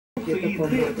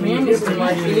Меня не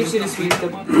снимать или через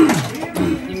фильтр.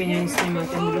 И меня не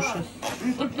снимать, Андрюша.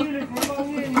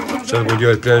 Сейчас будем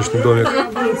делать пряничный домик.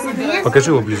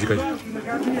 Покажи его вблизи, Кать.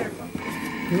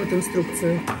 Вот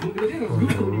инструкция.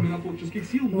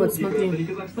 Вот, смотри.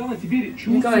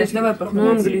 Николай, давай похоже.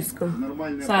 На английском.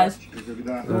 Саш.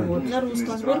 Вот. На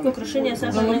русском. Сборка украшения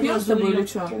Саша найдет с тобой или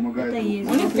что? Это есть.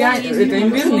 Это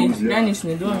имбирный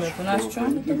пряничный домик. У нас что?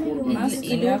 У нас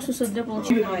или уксуса для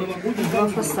получения. Два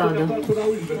фасада.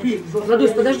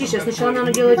 Владусь, подожди, сейчас сначала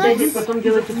надо делать один, потом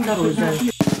делать и второй. Да.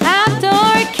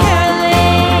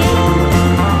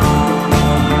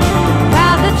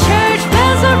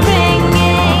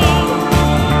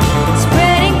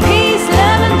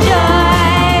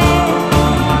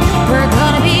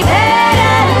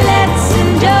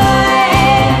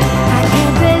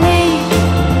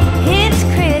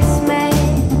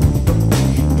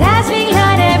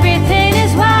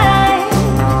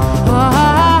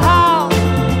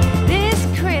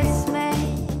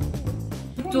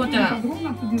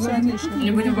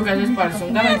 Не будем показывать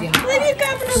пальцем. Давай один.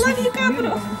 Лови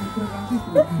камеру.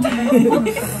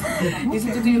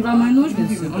 Если ты не брал мои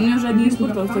ножницы, у меня уже одни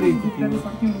испортил, вторые купили.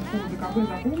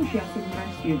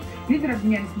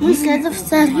 Если это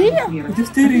вторые? Это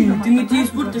вторые. Ты мне те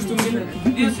испортишь, что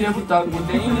мне если я вот так вот,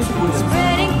 они не испортят.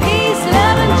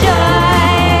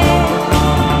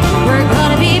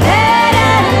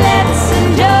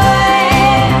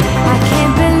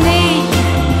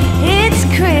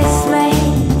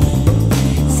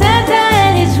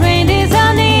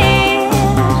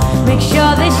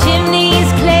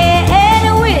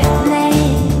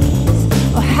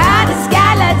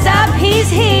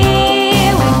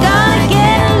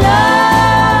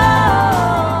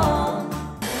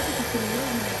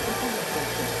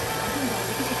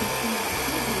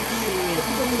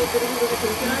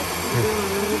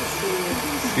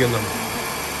 С феном.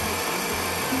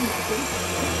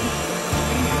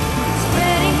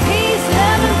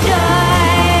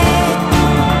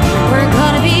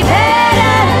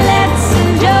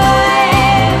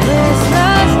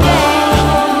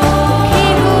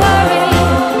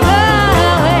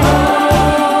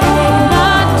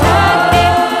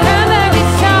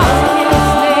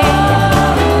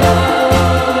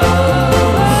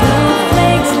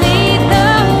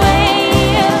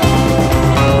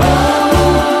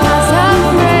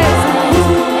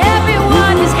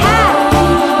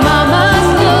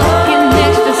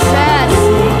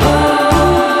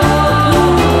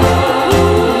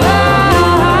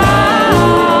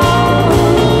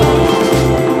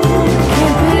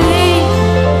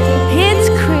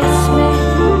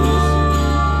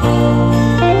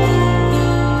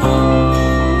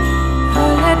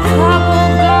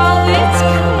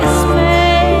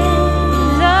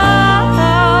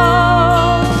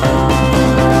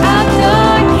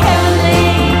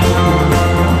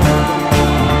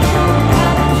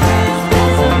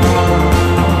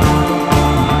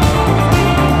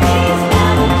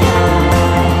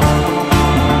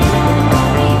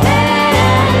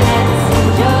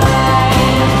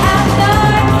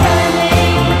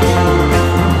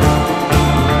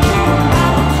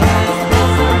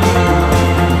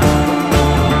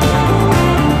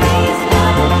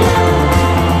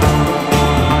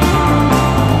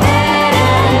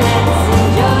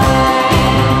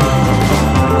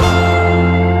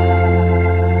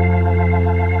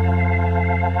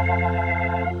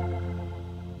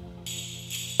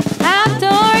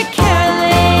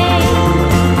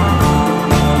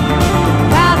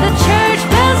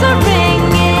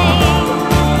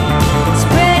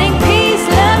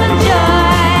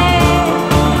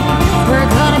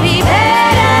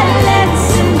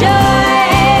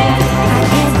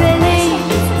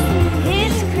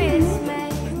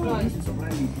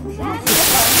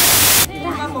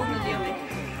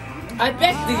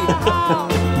 Опять ты!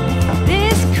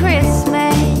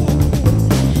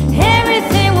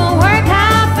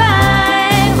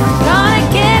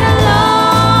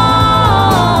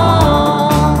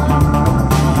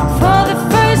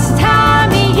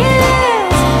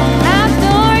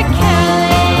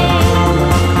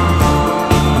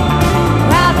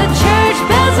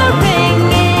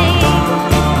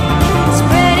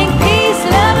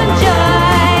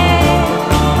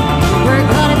 We're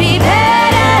gonna be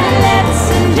better,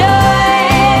 let's enjoy.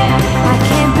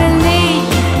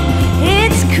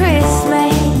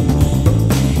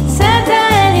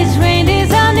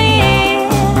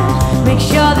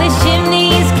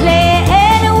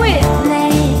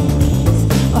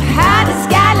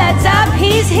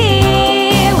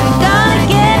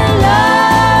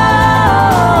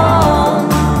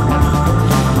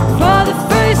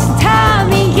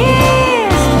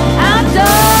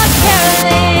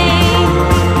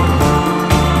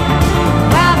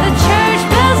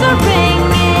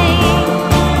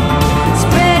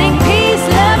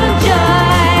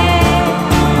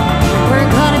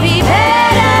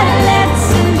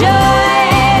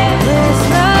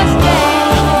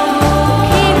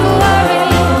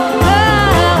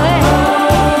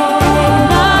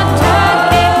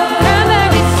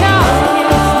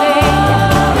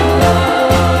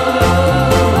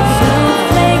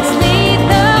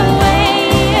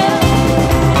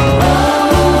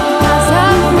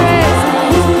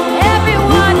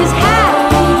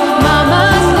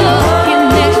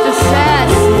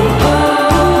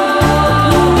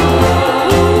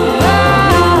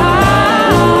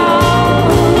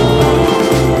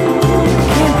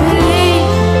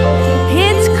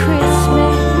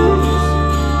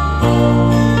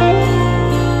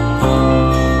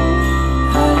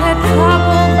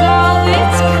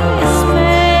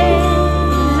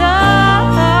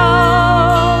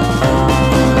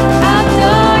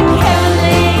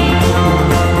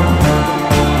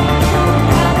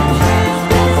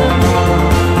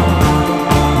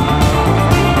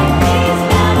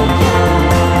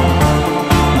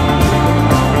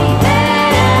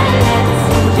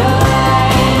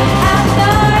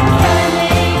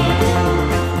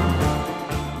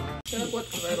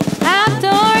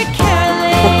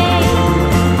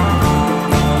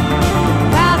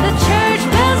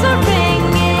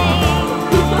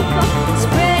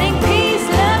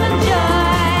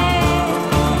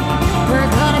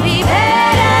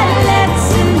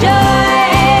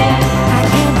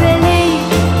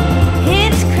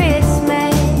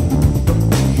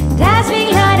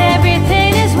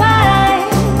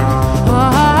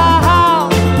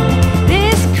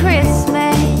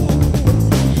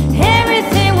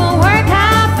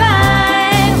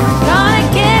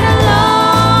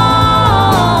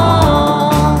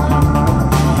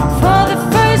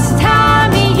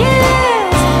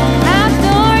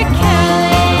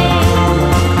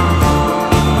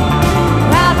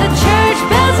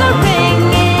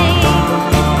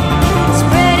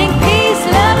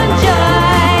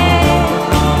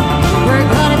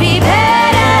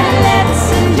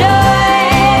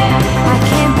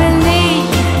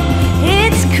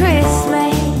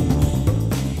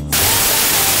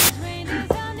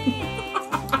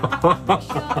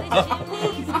 How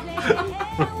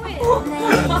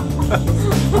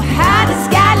the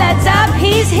sky lights up,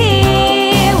 he's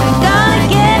here. We're gonna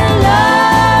get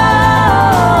along.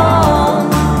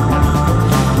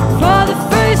 For the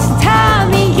first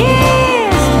time in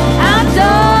years,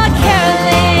 outdoor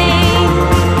caroling.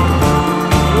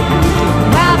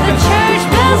 While the church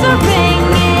bells are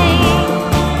ringing.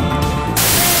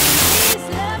 Peace,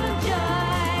 love and joy.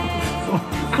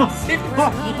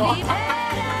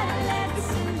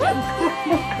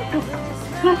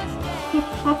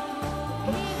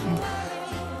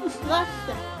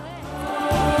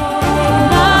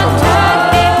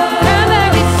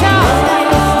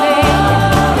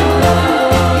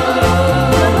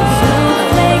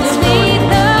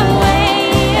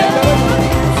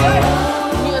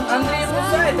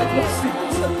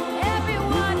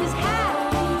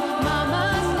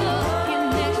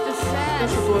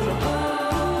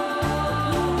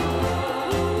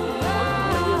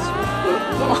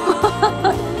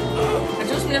 А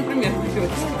что ж меня пример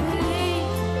берете?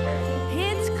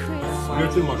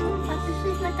 Включи, Машка.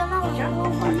 Подпишись на канал.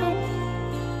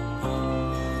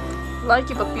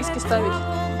 Лайки, подписки ставить.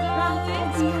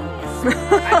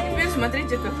 А теперь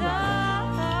смотрите, как надо.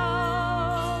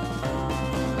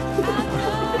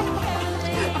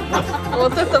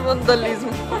 Вот это вандализм.